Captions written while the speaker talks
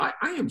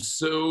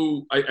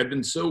I've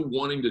been so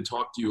wanting to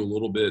talk to you a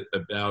little bit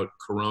about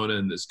Corona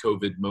and this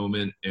COVID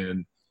moment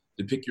and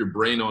to pick your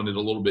brain on it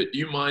a little bit. Do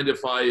you mind if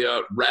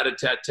I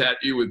rat-a-tat-tat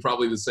you with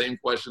probably the same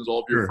questions all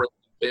of your Sure. friends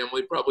and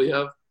family probably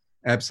have?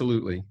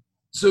 Absolutely.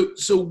 So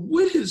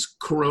what has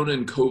Corona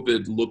and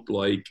COVID looked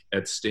like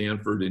at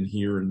Stanford and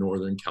here in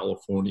Northern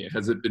California?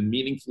 Has it been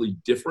meaningfully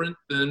different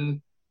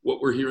than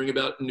what we're hearing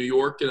about in New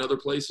York and other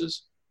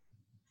places?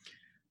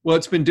 Well,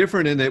 it's been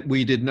different in that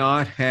we did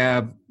not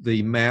have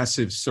the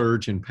massive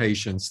surge in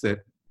patients that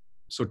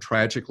so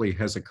tragically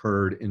has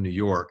occurred in New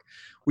York.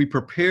 We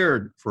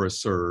prepared for a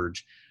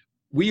surge.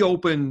 We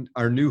opened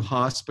our new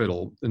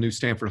hospital, the new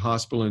Stanford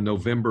Hospital, in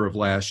November of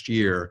last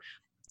year,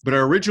 but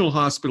our original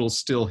hospital is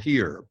still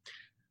here.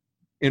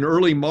 In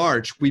early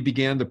March, we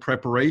began the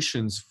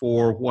preparations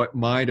for what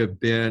might have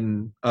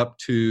been up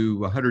to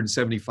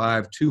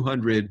 175,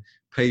 200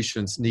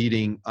 patients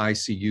needing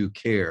ICU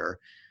care.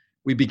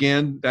 We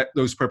began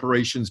those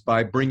preparations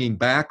by bringing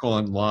back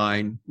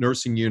online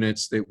nursing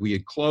units that we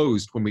had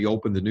closed when we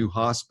opened the new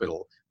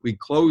hospital. We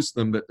closed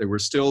them, but they were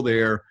still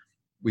there.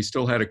 We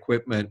still had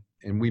equipment,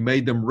 and we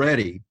made them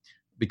ready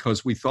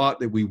because we thought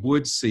that we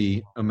would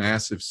see a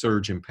massive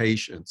surge in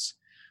patients.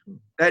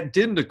 That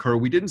didn't occur.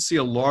 We didn't see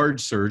a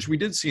large surge. We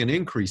did see an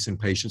increase in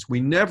patients. We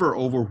never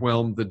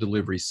overwhelmed the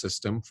delivery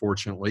system,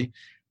 fortunately.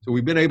 So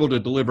we've been able to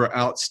deliver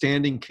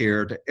outstanding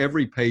care to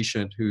every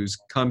patient who's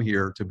come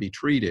here to be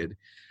treated.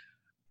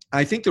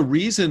 I think the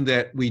reason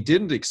that we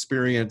didn't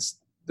experience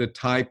the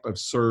type of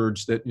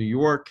surge that New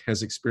York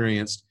has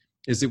experienced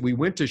is that we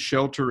went to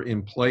shelter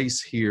in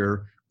place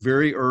here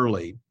very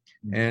early.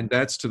 And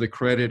that's to the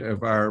credit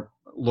of our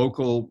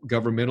local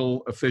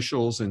governmental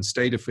officials and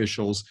state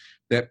officials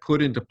that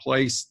put into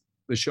place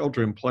the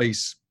shelter in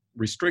place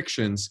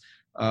restrictions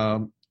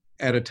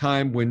at a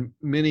time when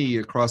many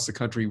across the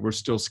country were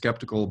still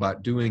skeptical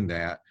about doing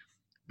that.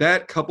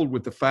 That coupled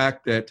with the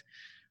fact that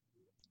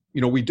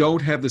we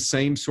don't have the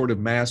same sort of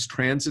mass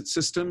transit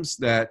systems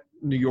that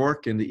New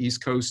York and the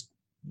East Coast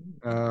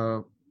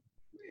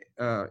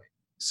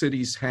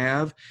cities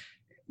have.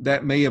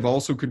 That may have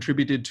also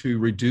contributed to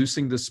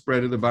reducing the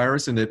spread of the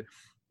virus, and that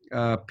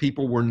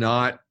people were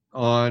not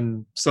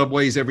on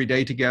subways every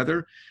day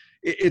together.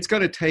 It's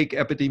going to take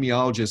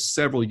epidemiologists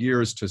several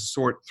years to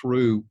sort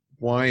through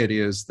why it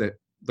is that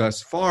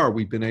thus far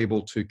we've been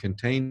able to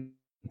contain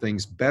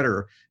things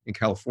better in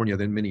California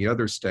than many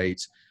other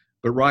states.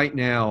 But right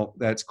now,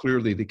 that's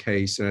clearly the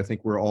case, and I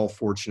think we're all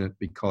fortunate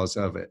because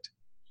of it.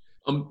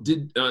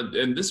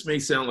 And this may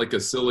sound like a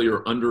silly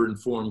or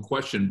underinformed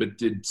question, but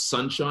did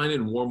sunshine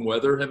and warm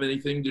weather have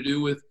anything to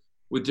do with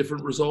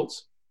different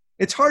results?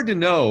 It's hard to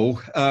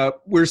know.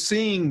 We're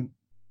seeing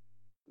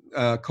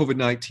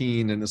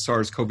COVID-19 and the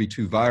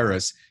SARS-CoV-2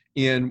 virus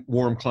in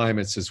warm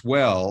climates as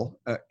well.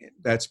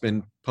 That's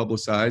been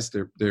publicized.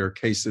 There are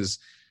cases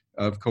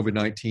of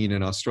COVID-19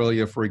 in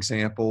Australia, for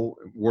example,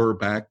 were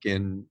back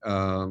in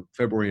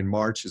February and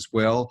March as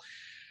well.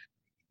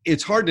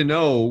 It's hard to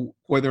know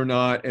whether or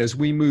not, as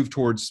we move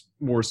towards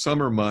more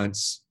summer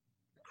months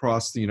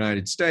across the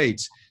United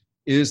States,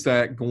 is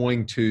that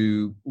going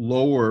to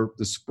lower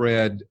the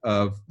spread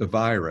of the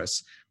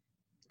virus?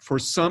 For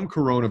some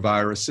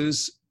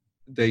coronaviruses,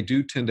 they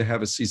do tend to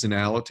have a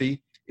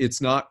seasonality.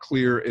 It's not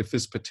clear if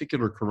this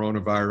particular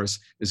coronavirus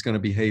is going to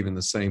behave in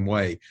the same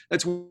way.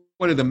 That's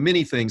one of the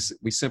many things that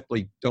we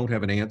simply don't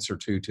have an answer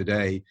to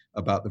today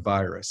about the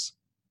virus.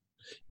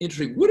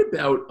 Interesting. What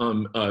about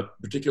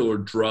particular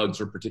drugs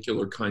or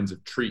particular kinds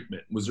of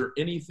treatment? Was there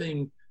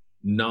anything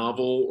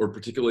novel or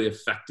particularly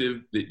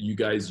effective that you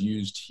guys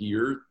used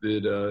here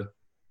that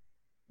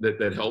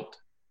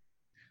helped?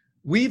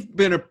 We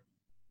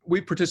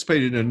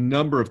participated in a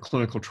number of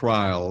clinical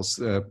trials.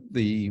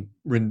 The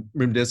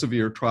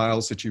remdesivir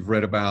trials that you've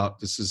read about.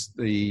 This is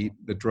the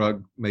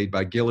drug made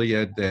by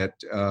Gilead that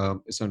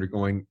is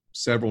undergoing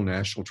several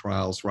national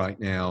trials right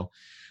now.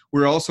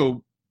 We're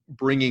also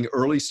bringing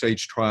early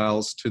stage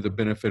trials to the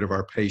benefit of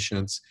our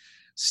patients.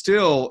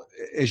 Still,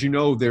 as you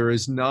know, there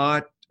is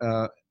not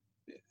a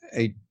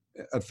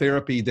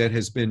therapy that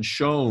has been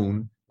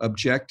shown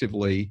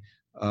objectively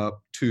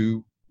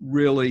to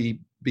really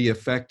be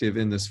effective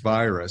in this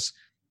virus.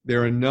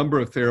 There are a number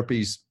of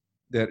therapies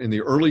that in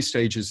the early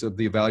stages of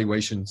the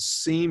evaluation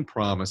seem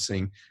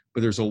promising,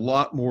 but there's a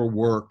lot more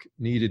work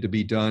needed to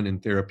be done in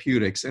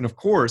therapeutics. And of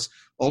course,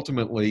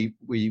 ultimately,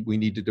 we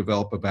need to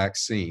develop a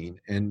vaccine,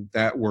 and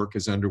that work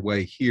is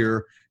underway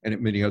here and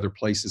at many other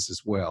places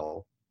as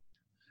well.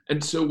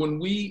 And so when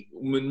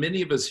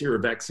many of us hear a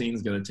vaccine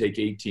is going to take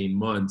 18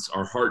 months,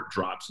 our heart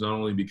drops, not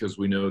only because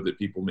we know that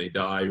people may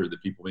die or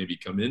that people may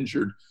become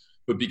injured,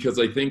 but because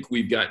I think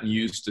we've gotten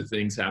used to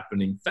things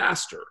happening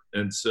faster.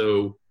 And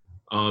so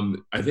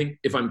I think,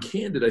 if I'm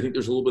candid, I think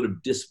there's a little bit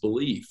of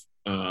disbelief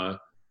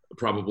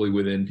probably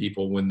within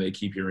people when they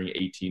keep hearing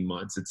 18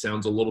 months. It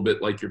sounds a little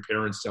bit like your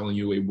parents telling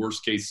you a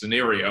worst case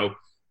scenario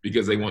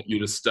because they want you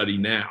to study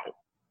now.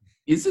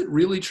 Is it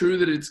really true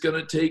that it's going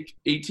to take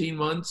 18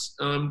 months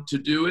to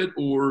do it?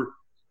 Or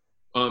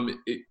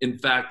in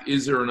fact,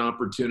 is there an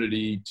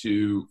opportunity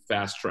to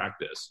fast track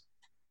this?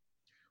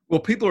 Well,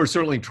 people are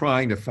certainly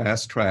trying to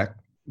fast track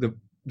the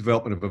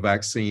development of a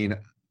vaccine.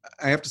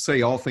 I have to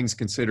say, all things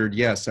considered,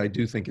 yes, I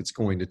do think it's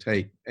going to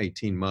take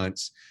 18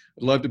 months.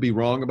 I'd love to be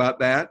wrong about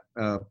that,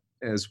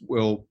 as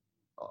will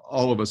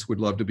all of us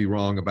would love to be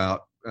wrong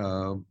about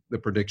the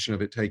prediction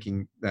of it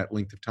taking that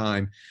length of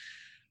time.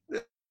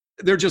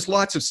 There are just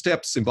lots of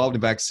steps involved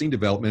in vaccine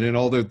development, and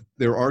although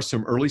there are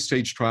some early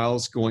stage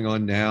trials going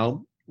on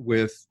now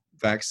with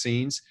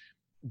vaccines,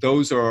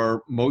 those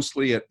are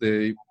mostly at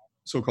the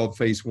so-called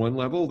phase 1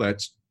 level.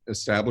 That's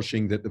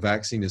establishing that the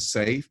vaccine is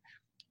safe,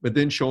 but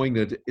then showing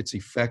that it's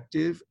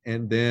effective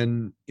and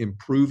then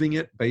improving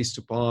it based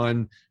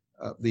upon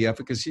the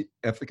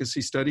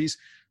efficacy studies.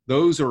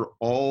 Those are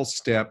all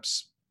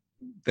steps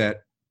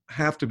that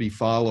have to be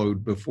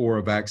followed before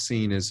a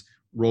vaccine is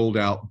rolled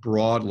out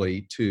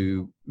broadly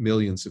to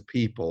millions of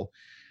people.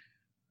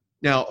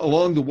 Now,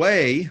 along the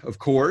way, of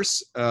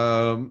course,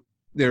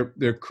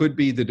 there could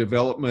be the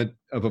development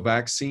of a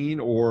vaccine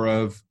or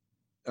of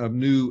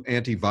new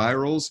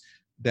antivirals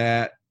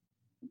that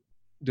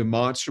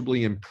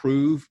demonstrably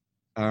improve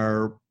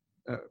our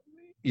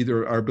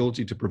either our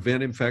ability to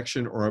prevent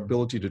infection or our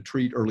ability to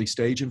treat early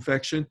stage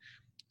infection.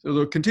 So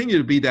there'll continue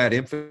to be that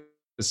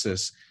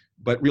emphasis,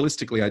 but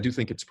realistically, I do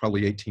think it's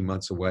probably 18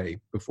 months away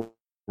before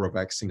a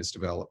vaccine is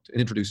developed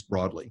and introduced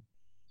broadly.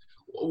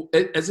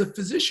 As a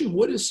physician,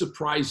 what has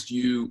surprised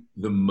you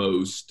the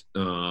most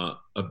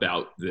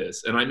about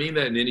this? And I mean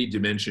that in any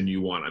dimension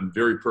you want. I'm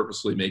very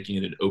purposely making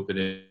it an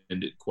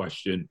open-ended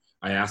question.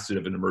 I asked it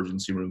of an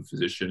emergency room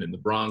physician in the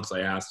Bronx. I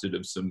asked it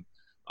of some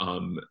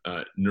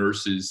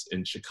nurses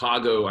in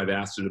Chicago. I've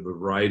asked it of a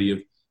variety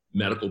of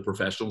medical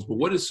professionals. But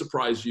what has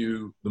surprised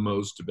you the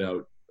most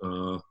about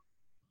the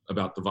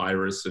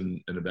virus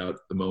and about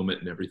the moment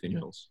and everything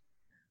else?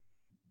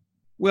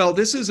 Well,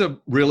 this is a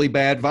really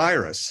bad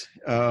virus.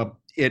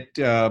 It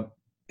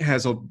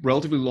has a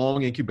relatively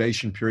long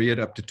incubation period,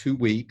 up to 2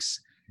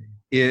 weeks.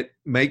 It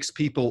makes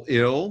people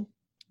ill.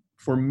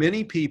 For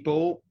many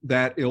people,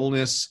 that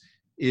illness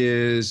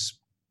is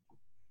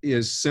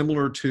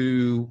similar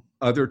to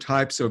other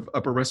types of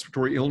upper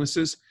respiratory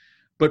illnesses.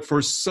 But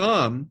for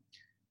some,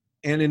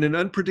 and in an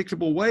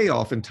unpredictable way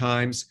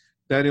oftentimes,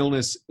 that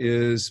illness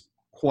is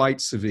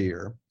quite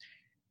severe.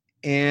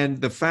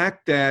 And the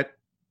fact that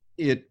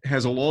it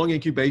has a long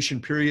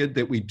incubation period,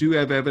 that we do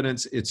have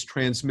evidence it's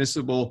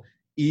transmissible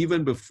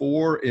even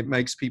before it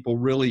makes people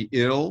really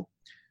ill,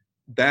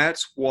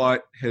 that's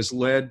what has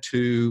led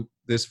to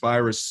this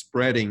virus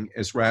spreading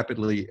as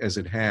rapidly as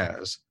it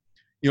has.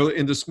 You know,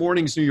 in this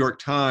morning's New York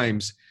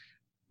Times,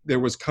 there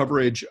was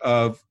coverage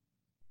of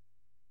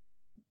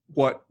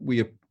what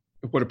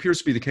appears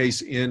to be the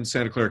case in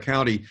Santa Clara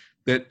County,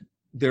 that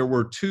there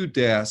were 2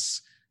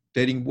 deaths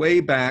dating way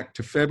back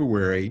to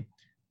February,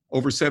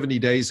 over 70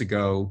 days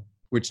ago,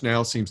 which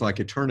now seems like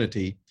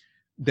eternity,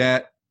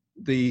 that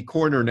the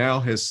coroner now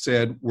has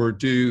said were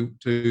due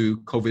to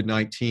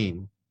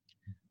COVID-19.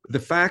 The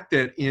fact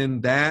that in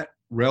that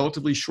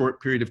relatively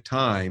short period of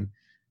time,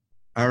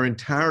 our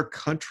entire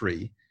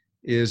country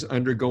is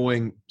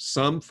undergoing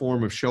some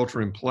form of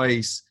shelter in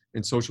place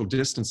and social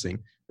distancing,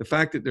 the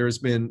fact that there has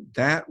been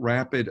that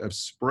rapid of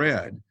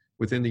spread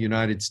within the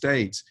United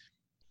States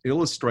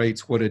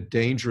illustrates what a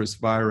dangerous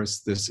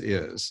virus this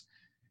is.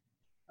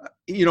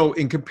 You know,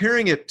 in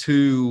comparing it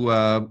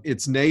to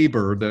its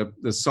neighbor,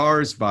 the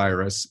SARS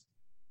virus,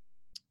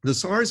 the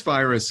SARS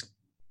virus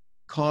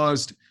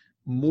caused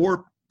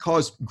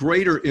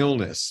greater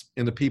illness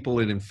in the people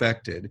it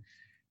infected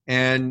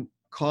and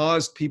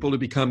caused people to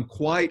become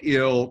quite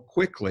ill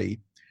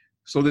quickly,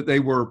 so that they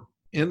were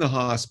in the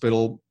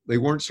hospital, they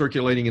weren't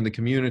circulating in the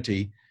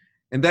community.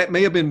 And that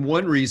may have been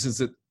one of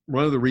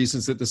the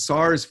reasons that the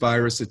SARS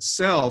virus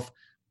itself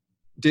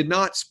did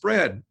not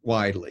spread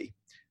widely.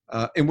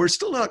 And we're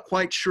still not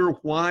quite sure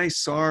why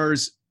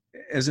SARS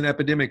as an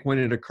epidemic, when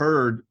it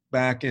occurred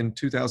back in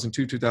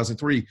 2002,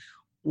 2003,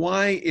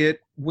 why it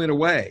went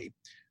away.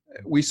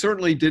 We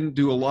certainly didn't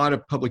do a lot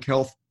of public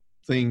health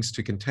things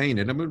to contain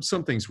it. I mean,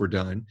 some things were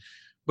done,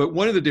 but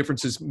one of the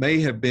differences may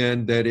have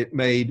been that it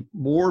made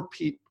more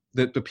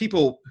that the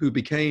people who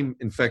became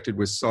infected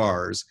with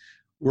SARS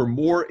were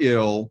more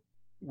ill,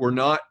 were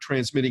not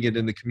transmitting it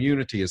in the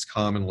community as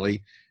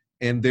commonly,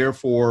 and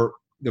therefore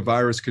the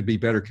virus could be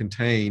better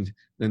contained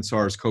than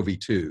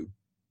SARS-CoV-2.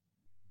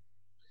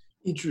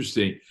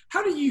 Interesting.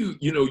 How do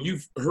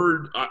you've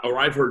heard, or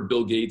I've heard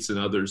Bill Gates and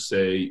others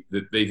say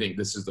that they think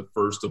this is the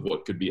first of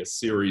what could be a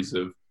series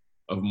of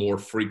more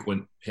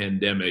frequent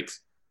pandemics.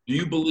 Do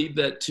you believe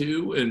that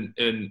too?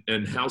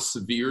 And how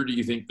severe do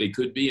you think they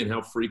could be, and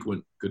how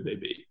frequent could they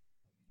be?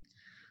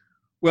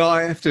 Well,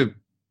 I have to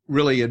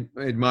really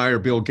admire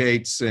Bill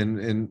Gates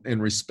and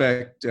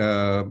respect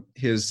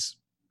his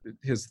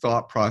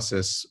thought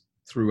process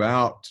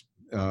throughout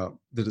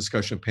the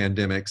discussion of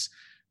pandemics.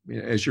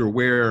 As you're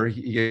aware,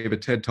 he gave a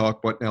TED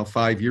Talk,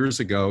 5 years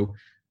ago,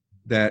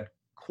 that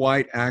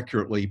quite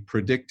accurately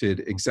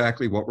predicted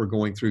exactly what we're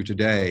going through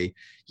today.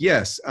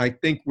 Yes, I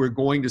think we're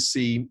going to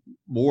see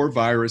more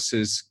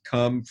viruses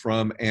come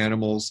from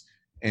animals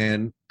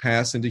and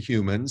pass into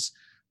humans.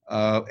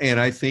 And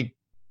I think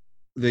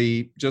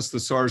just the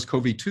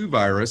SARS-CoV-2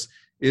 virus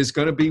is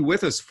going to be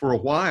with us for a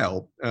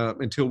while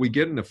until we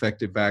get an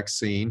effective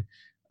vaccine,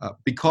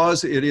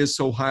 because it is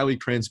so highly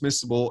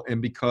transmissible,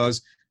 and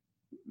because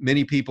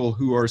many people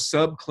who are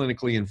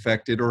subclinically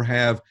infected or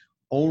have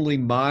only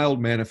mild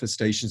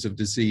manifestations of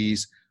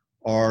disease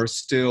are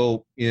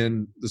still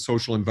in the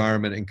social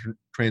environment and can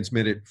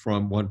transmit it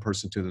from one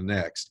person to the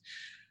next.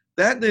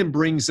 That then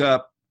brings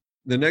up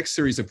the next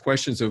series of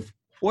questions of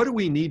what do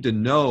we need to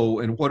know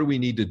and what do we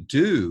need to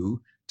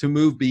do to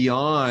move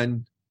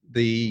beyond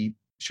the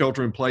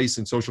shelter in place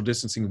and social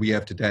distancing we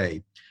have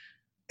today.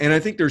 And I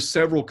think there's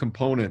several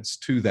components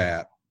to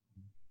that.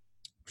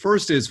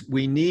 First is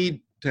we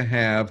need to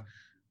have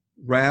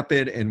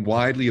rapid and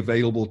widely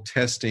available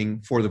testing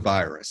for the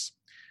virus.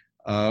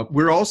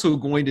 We're also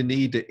going to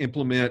need to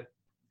implement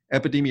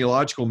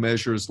epidemiological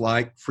measures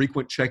like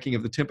frequent checking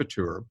of the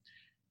temperature.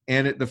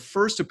 And at the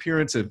first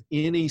appearance of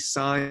any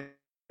signs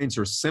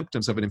or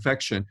symptoms of an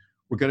infection,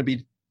 we're going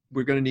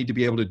to need to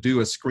be able to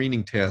do a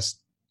screening test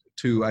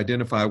to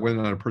identify whether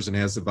or not a person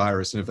has the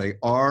virus. And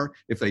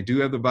if they do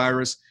have the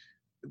virus,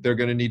 they're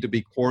going to need to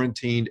be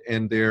quarantined,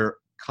 and their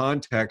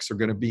contacts are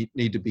going to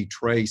need to be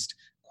traced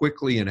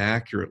quickly and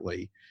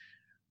accurately.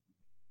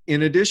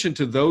 In addition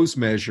to those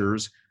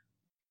measures,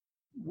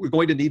 we're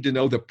going to need to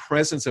know the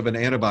presence of an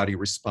antibody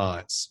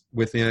response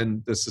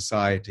within the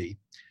society.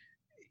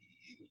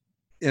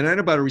 An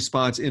antibody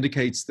response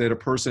indicates that a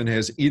person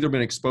has either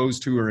been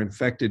exposed to or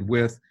infected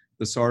with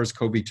the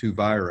SARS-CoV-2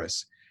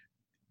 virus.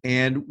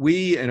 And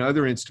we and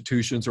other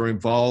institutions are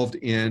involved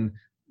in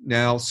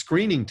now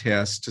screening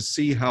tests to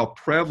see how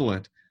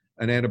prevalent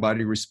an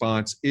antibody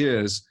response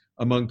is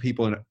among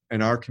people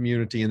in our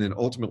community, and then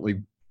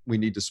ultimately we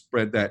need to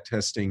spread that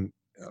testing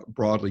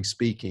broadly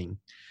speaking.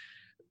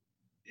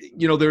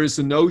 You know, there is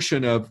the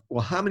notion of,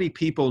 well, how many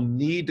people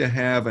need to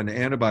have an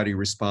antibody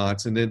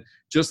response? And then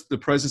just the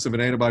presence of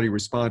an antibody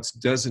response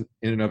doesn't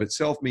in and of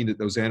itself mean that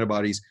those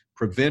antibodies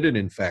prevent an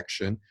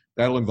infection.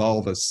 That'll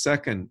involve a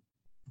second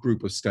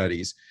group of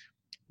studies.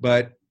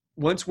 But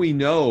once we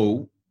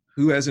know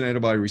who has an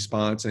antibody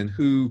response and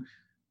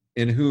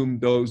in whom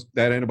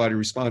that antibody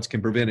response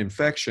can prevent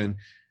infection,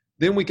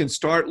 then we can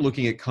start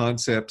looking at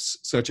concepts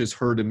such as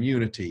herd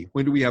immunity.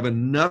 When do we have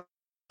enough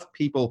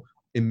people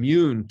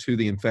immune to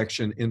the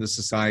infection in the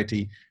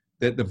society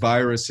that the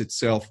virus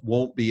itself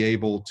won't be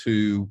able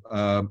to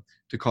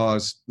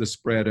cause the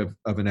spread of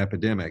an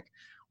epidemic?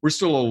 We're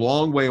still a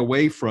long way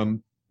away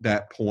from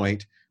that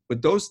point,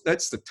 but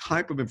that's the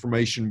type of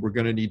information we're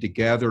going to need to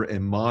gather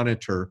and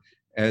monitor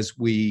as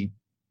we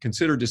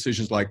consider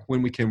decisions like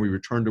when can we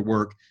return to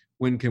work,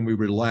 when can we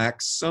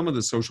relax some of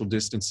the social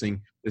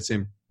distancing that's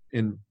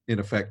in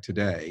effect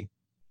today.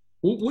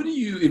 Well,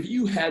 if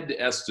you had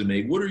to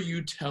estimate, what are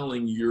you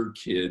telling your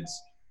kids,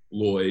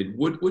 Lloyd?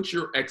 What's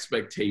your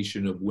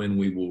expectation of when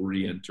we will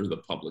re-enter the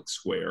public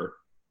square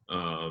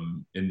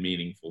in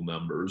meaningful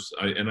numbers?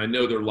 And I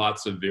know there are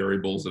lots of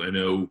variables, and I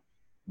know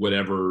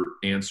whatever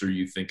answer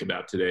you think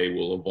about today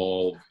will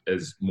evolve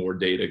as more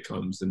data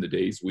comes in the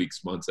days,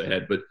 weeks, months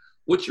ahead. But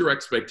what's your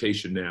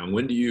expectation now?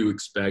 When do you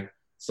expect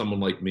someone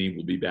like me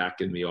will be back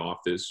in the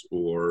office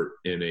or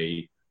in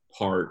a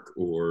park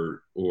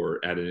or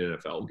at an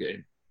NFL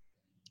game?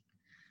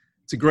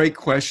 It's a great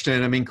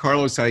question. I mean,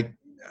 Carlos, I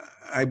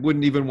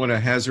wouldn't even want to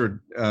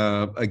hazard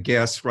a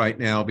guess right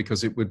now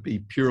because it would be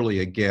purely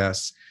a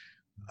guess.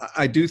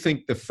 I do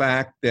think the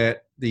fact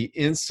that the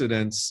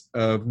incidence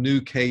of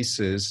new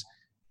cases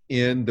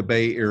in the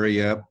Bay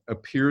Area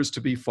appears to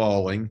be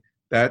falling,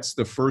 that's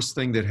the first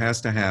thing that has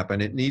to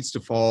happen. It needs to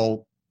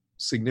fall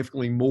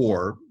significantly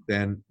more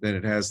than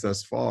it has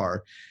thus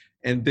far.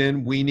 And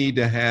then we need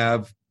to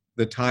have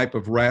the type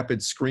of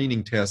rapid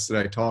screening tests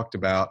that I talked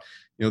about.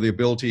 You know, the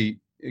ability,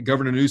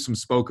 Governor Newsom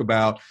spoke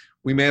about,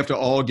 we may have to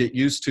all get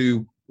used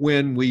to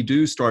when we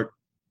do start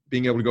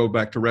being able to go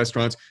back to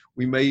restaurants,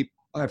 we may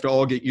have to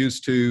all get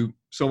used to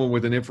someone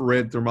with an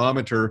infrared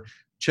thermometer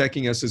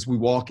checking us as we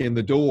walk in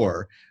the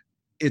door.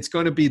 It's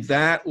going to be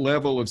that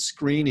level of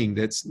screening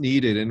that's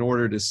needed in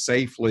order to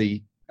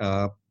safely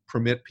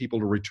permit people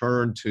to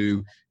return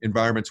to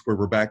environments where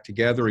we're back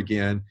together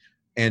again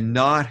and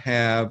not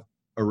have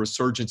a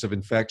resurgence of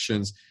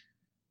infections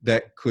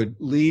that could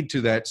lead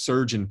to that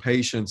surge in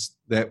patients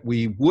that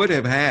we would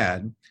have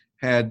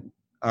had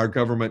our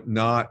government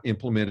not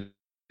implemented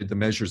the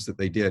measures that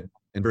they did,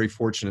 and very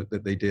fortunate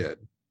that they did.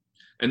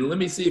 And let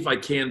me see if I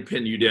can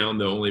pin you down,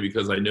 though, only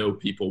because I know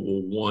people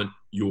will want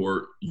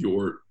your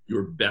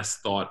best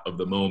thought of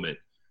the moment.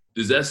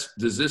 Does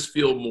this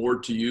feel more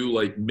to you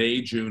like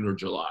May, June, or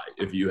July,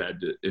 if you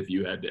had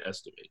to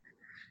estimate?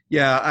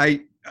 Yeah,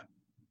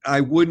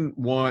 I wouldn't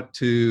want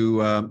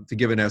to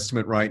give an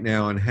estimate right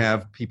now and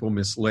have people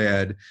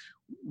misled.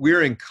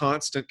 We're in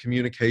constant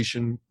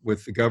communication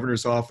with the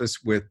governor's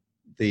office, with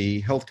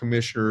the health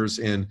commissioners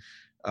in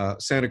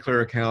Santa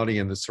Clara County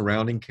and the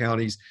surrounding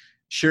counties,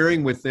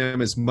 sharing with them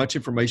as much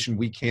information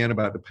we can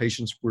about the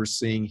patients we're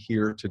seeing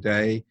here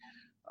today.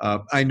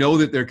 I know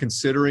that they're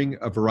considering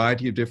a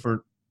variety of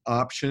different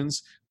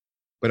options,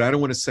 but I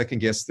don't want to second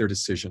guess their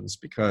decisions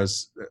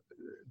because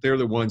they're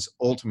the ones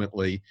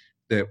ultimately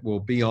that will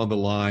be on the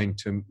line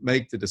to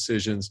make the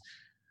decisions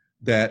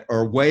that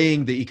are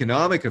weighing the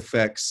economic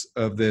effects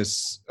of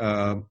this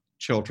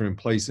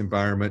shelter-in-place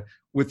environment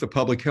with the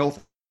public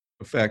health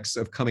effects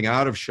of coming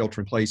out of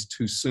shelter-in-place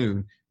too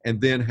soon and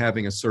then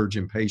having a surge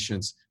in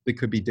patients that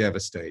could be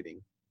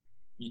devastating.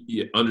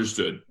 Yeah,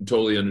 understood.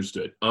 Totally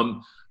understood.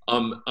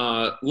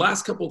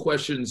 Last couple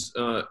questions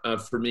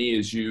for me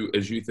as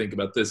you think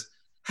about this.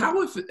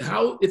 How,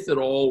 if at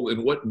all,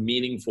 in what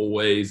meaningful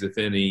ways, if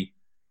any,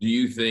 do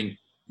you think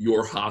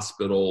your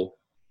hospital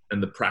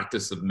and the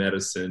practice of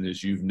medicine,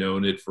 as you've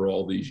known it for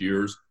all these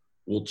years,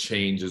 will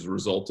change as a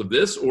result of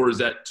this? Or is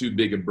that too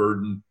big a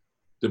burden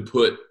to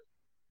put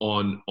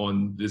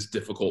on this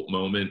difficult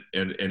moment?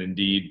 And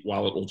indeed,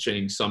 while it will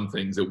change some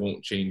things, it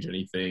won't change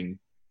anything,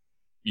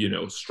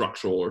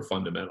 structural or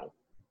fundamental.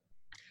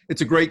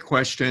 It's a great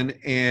question.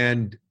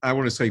 And I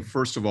want to say,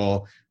 first of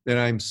all, that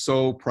I'm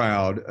so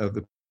proud of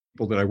the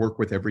people that I work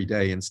with every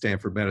day in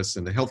Stanford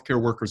Medicine, the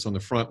healthcare workers on the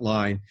front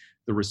line,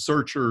 the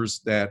researchers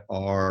that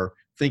are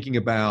thinking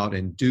about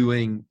and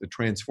doing the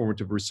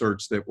transformative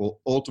research that will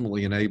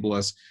ultimately enable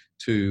us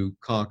to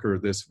conquer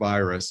this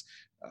virus.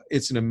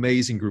 It's an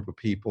amazing group of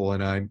people,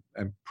 and I'm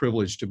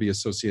privileged to be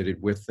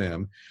associated with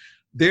them.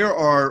 There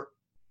are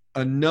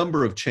a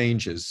number of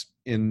changes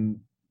in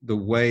the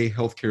way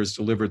healthcare is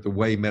delivered, the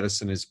way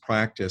medicine is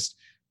practiced,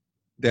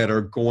 that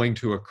are going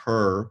to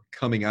occur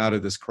coming out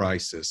of this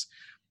crisis.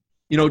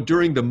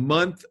 During the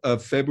month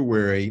of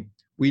February,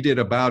 we did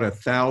about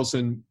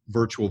 1,000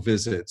 virtual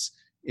visits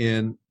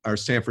in our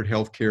Stanford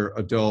Healthcare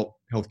adult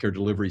healthcare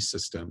delivery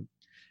system.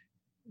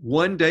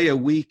 One day a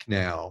week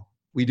now,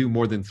 we do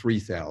more than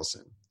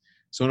 3,000.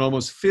 So an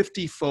almost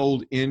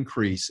 50-fold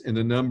increase in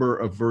the number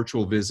of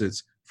virtual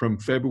visits from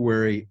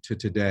February to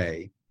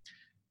today.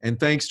 And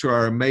thanks to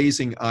our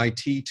amazing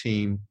IT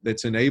team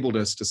that's enabled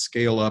us to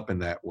scale up in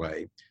that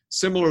way.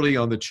 Similarly,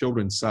 on the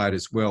children's side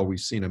as well, we've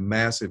seen a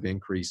massive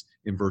increase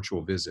in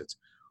virtual visits.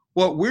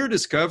 What we're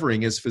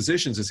discovering as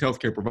physicians, as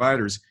healthcare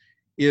providers,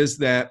 is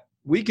that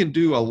we can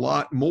do a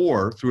lot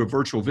more through a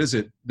virtual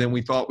visit than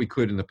we thought we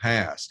could in the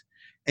past.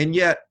 And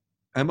yet,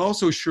 I'm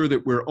also sure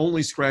that we're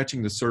only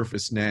scratching the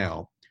surface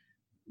now.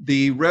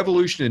 The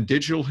revolution in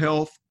digital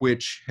health,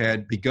 which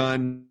had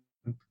begun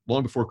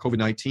long before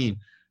COVID-19,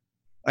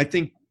 I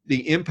think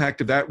the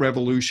impact of that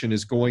revolution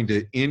is going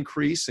to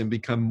increase and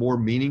become more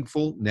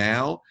meaningful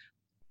now.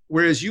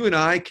 Whereas you and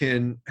I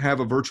can have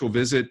a virtual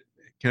visit,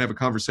 can have a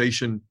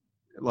conversation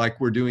like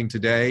we're doing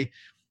today,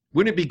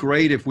 wouldn't it be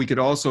great if we could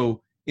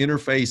also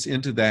interface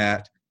into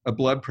that a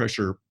blood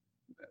pressure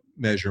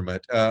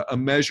measurement, a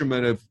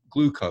measurement of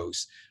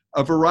glucose,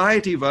 a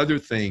variety of other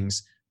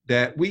things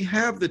that we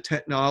have the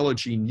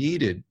technology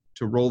needed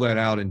to roll that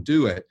out and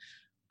do it,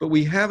 but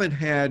we haven't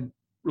had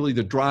really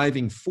the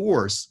driving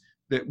force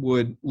that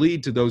would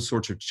lead to those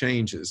sorts of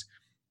changes.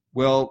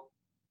 Well,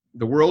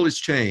 the world has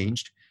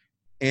changed,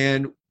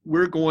 and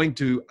we're going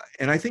to,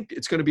 and I think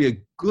it's going to be a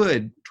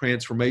good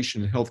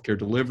transformation in healthcare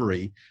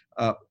delivery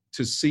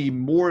to see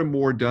more and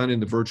more done in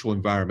the virtual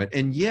environment.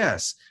 And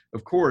yes,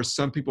 of course,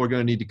 some people are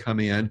going to need to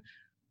come in,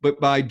 but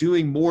by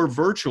doing more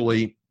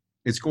virtually,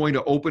 it's going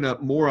to open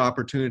up more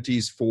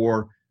opportunities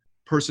for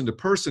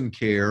person-to-person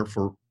care,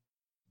 for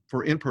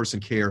in-person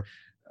care,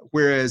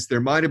 whereas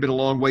there might have been a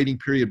long waiting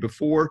period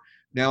before.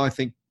 Now I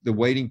think the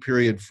waiting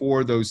period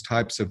for those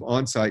types of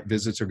on-site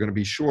visits are going to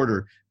be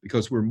shorter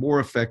because we're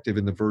more effective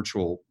in the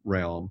virtual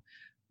realm.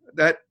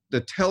 That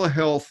the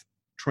telehealth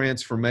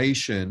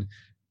transformation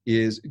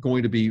is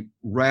going to be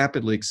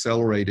rapidly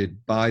accelerated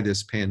by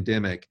this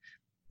pandemic.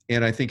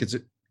 And I think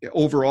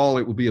overall,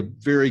 it will be a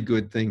very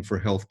good thing for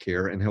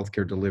healthcare and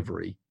healthcare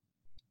delivery.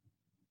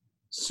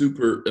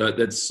 Super.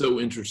 That's so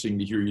interesting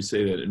to hear you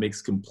say that. It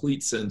makes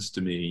complete sense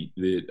to me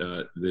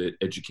that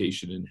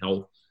education and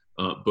health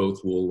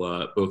both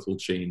will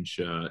change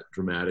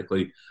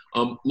dramatically.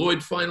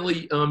 Lloyd,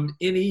 finally,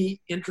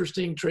 any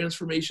interesting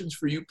transformations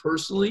for you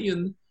personally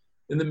in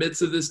the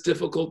midst of this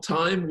difficult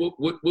time?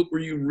 What were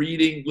you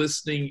reading,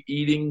 listening,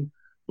 eating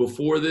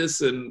before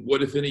this, and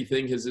what, if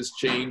anything, has this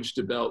changed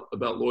about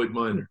Lloyd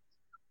Minor?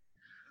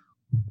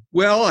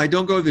 Well, I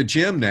don't go to the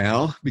gym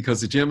now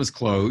because the gym is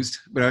closed,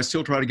 but I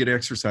still try to get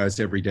exercise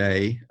every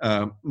day.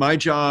 My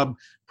job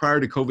prior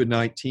to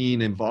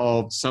COVID-19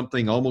 involved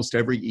something almost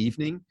every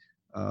evening,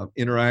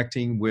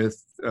 interacting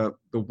with the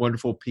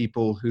wonderful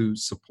people who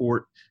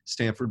support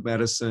Stanford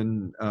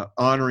Medicine,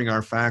 honoring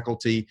our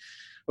faculty.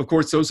 Of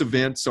course, those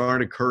events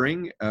aren't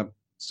occurring.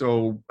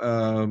 So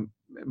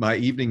my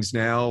evenings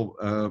now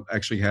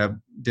actually have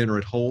dinner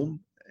at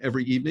home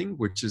every evening,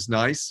 which is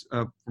nice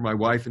for my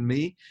wife and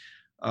me.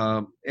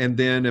 And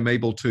then I'm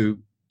able to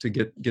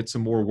get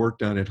some more work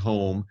done at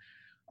home.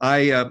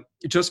 I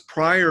just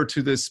prior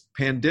to this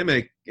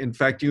pandemic, in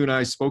fact, you and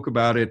I spoke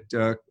about it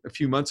a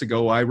few months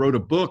ago. I wrote a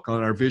book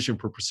on our vision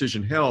for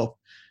precision health.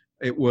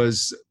 It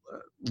was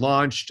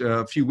launched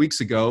a few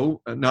weeks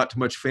ago, not too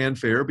much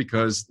fanfare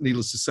because,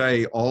 needless to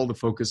say, all the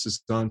focus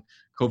is on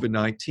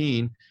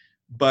COVID-19.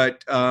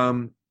 But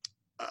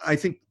I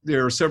think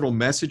there are several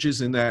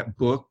messages in that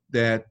book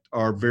that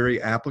are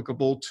very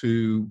applicable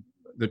to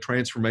the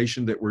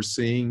transformation that we're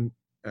seeing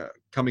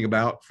coming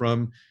about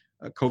from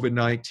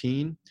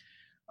COVID-19.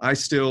 I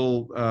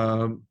still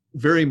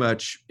very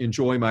much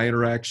enjoy my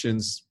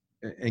interactions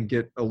and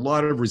get a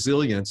lot of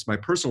resilience, my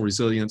personal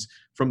resilience,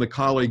 from the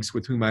colleagues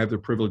with whom I have the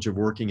privilege of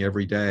working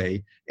every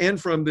day, and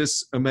from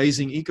this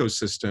amazing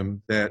ecosystem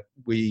that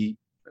we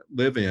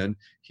live in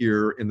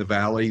here in the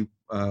Valley,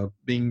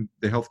 being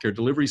the healthcare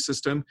delivery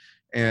system,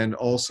 and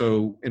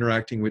also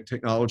interacting with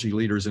technology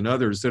leaders and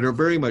others that are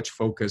very much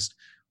focused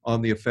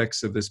on the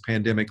effects of this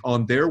pandemic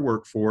on their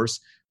workforce,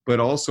 but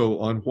also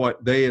on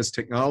what they as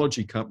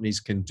technology companies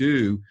can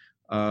do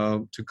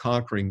to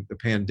conquering the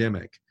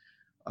pandemic.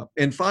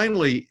 And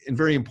finally, and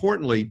very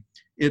importantly,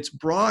 it's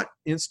brought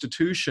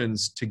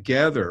institutions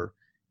together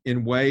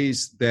in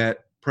ways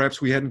that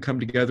perhaps we hadn't come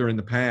together in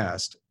the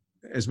past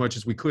as much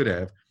as we could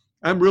have.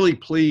 I'm really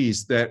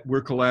pleased that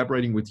we're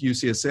collaborating with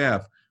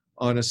UCSF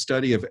on a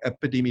study of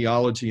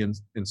epidemiology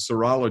and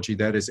serology,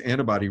 that is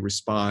antibody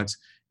response,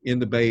 in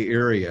the Bay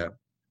Area.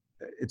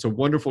 It's a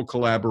wonderful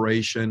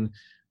collaboration,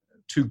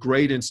 two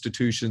great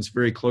institutions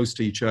very close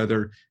to each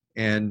other,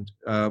 and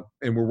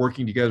we're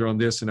working together on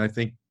this, and I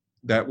think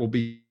that will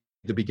be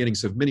the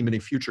beginnings of many, many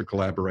future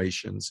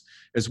collaborations,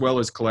 as well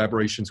as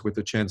collaborations with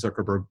the Chan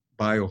Zuckerberg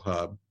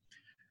BioHub.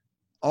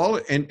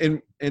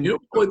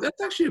 Boy,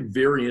 that's actually a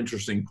very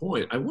interesting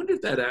point. I wonder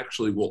if that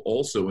actually will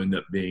also end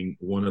up being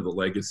one of the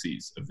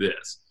legacies of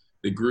this.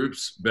 The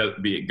groups,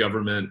 be it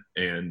government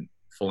and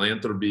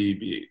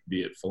philanthropy,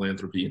 be it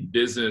philanthropy in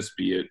business,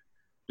 be it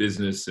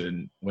business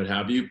and what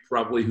have you,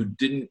 probably who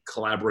didn't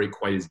collaborate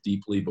quite as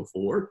deeply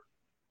before,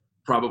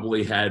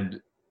 probably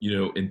had,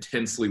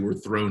 intensely were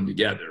thrown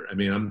together. I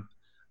mean,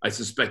 I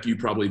suspect you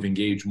probably have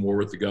engaged more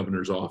with the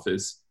governor's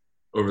office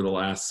over the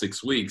last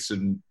 6 weeks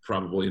and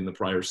probably in the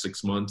prior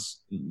 6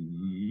 months,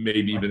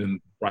 maybe even in the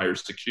prior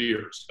 6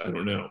 years. I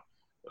don't know.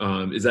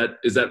 Is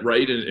that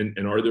right?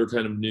 And are there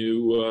kind of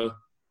new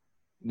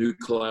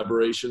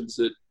collaborations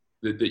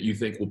that you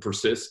think will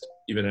persist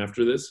even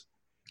after this?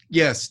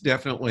 Yes,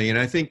 definitely. And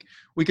I think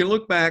we can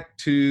look back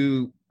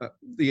to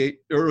the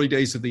early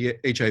days of the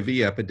HIV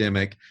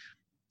epidemic.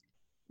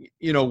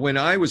 When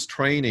I was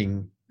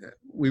training,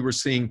 we were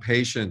seeing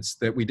patients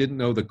that we didn't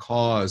know the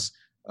cause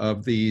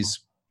of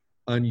these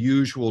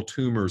unusual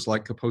tumors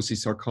like Kaposi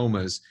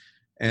sarcomas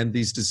and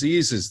these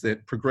diseases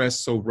that progress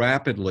so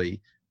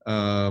rapidly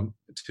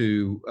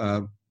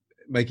to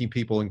making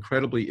people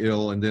incredibly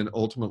ill and then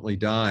ultimately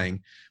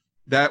dying.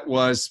 That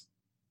was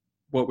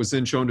what was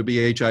then shown to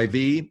be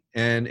HIV.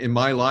 And in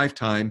my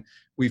lifetime,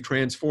 we've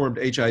transformed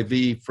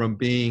HIV from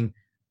being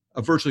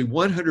a virtually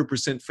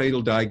 100%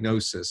 fatal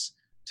diagnosis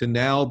to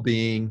now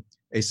being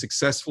a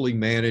successfully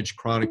managed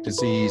chronic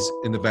disease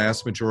in the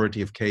vast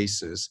majority of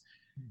cases.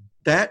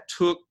 That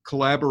took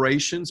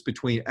collaborations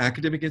between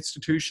academic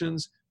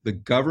institutions, the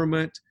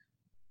government,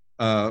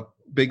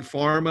 big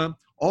pharma,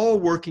 all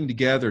working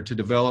together to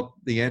develop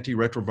the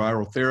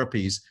antiretroviral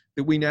therapies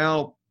that we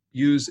now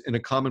use in a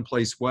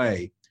commonplace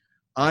way.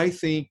 I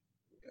think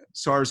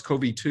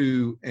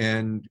SARS-CoV-2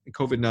 and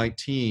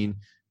COVID-19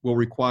 will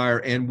require,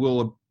 and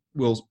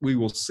we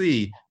will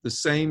see the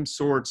same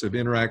sorts of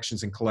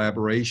interactions and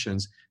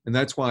collaborations, and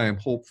that's why I'm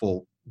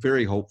hopeful,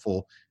 very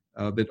hopeful,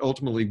 that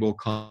ultimately we'll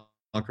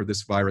conquer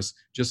this virus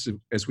just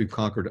as we've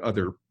conquered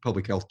other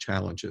public health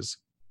challenges.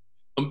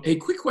 A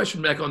quick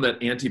question back on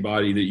that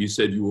antibody that you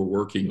said you were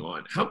working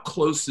on. How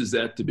close is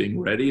that to being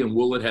ready, and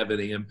will it have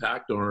any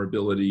impact on our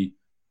ability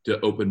to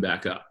open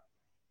back up?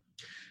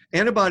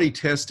 Antibody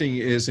testing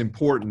is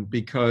important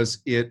because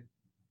it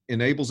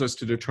enables us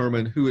to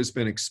determine who has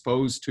been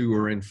exposed to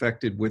or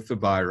infected with the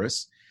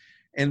virus,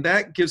 and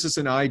that gives us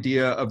an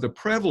idea of the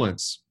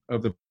prevalence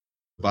of the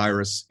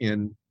virus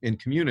in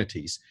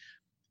communities.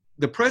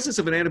 The presence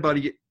of an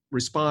antibody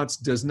response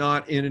does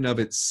not in and of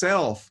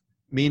itself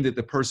mean that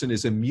the person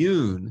is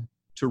immune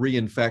to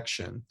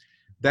reinfection.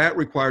 That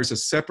requires a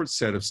separate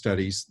set of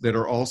studies that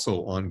are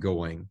also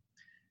ongoing.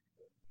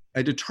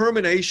 A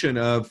determination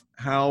of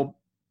how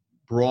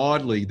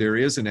broadly there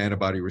is an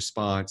antibody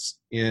response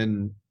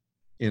in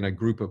a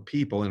group of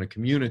people, in a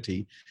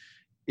community,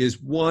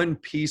 is one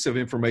piece of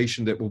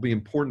information that will be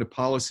important to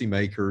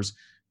policymakers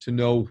to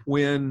know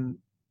when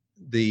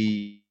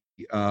the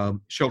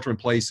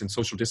shelter-in-place and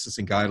social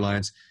distancing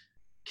guidelines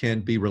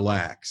can be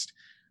relaxed.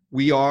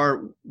 We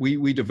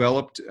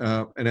developed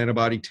an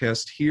antibody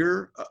test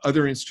here.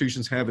 Other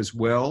institutions have as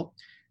well.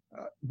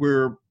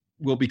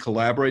 We'll be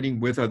collaborating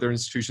with other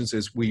institutions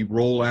as we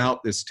roll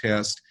out this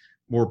test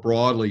more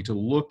broadly to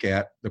look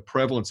at the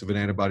prevalence of an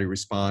antibody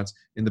response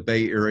in the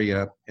Bay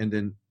Area and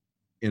then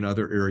in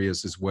other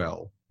areas as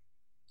well.